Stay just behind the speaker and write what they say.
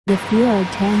The fuel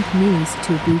tank needs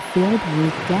to be filled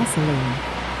with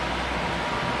gasoline.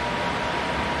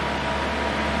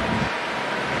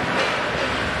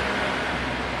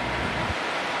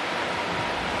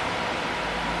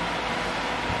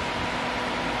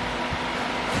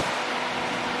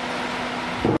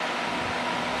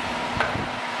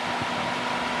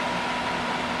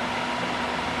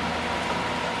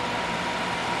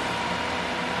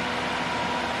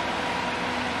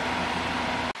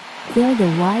 Fill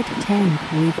the white tank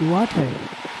with water.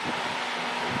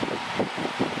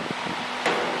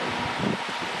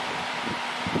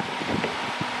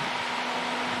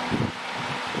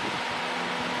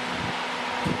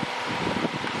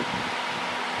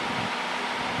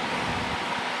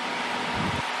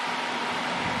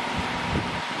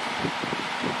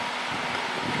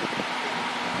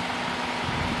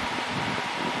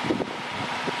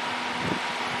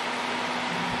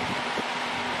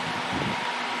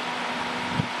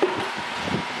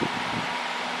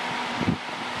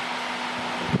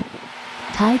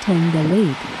 Tighten the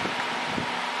lid.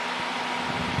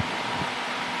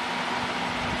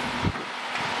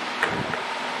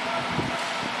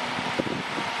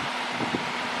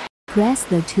 Press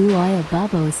the 2 oil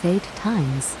bubbles 8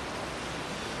 times.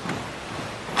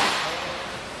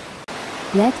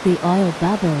 Let the oil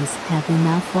bubbles have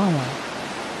enough oil.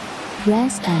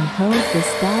 Press and hold the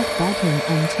start button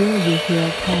until you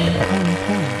hear pang pang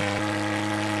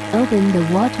pang. Open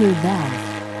the water valve.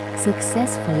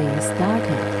 Successfully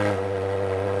started.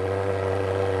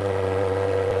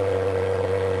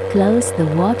 Close the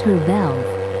water valve.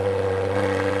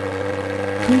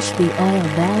 Push the oil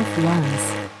valve once.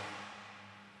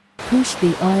 Push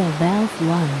the oil valve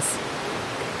once.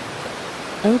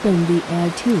 Open the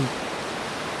air tube.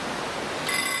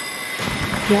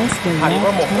 Press the red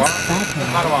test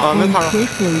button and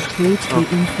quickly twitch the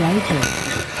inflator.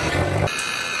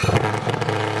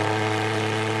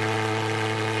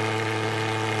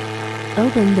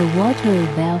 Open the water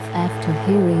valve after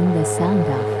hearing the sound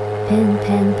of pang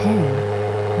pang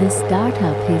pang. The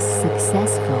startup is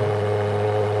successful.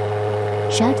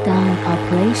 Shutdown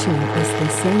operation is the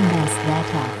same as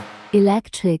that of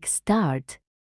electric start.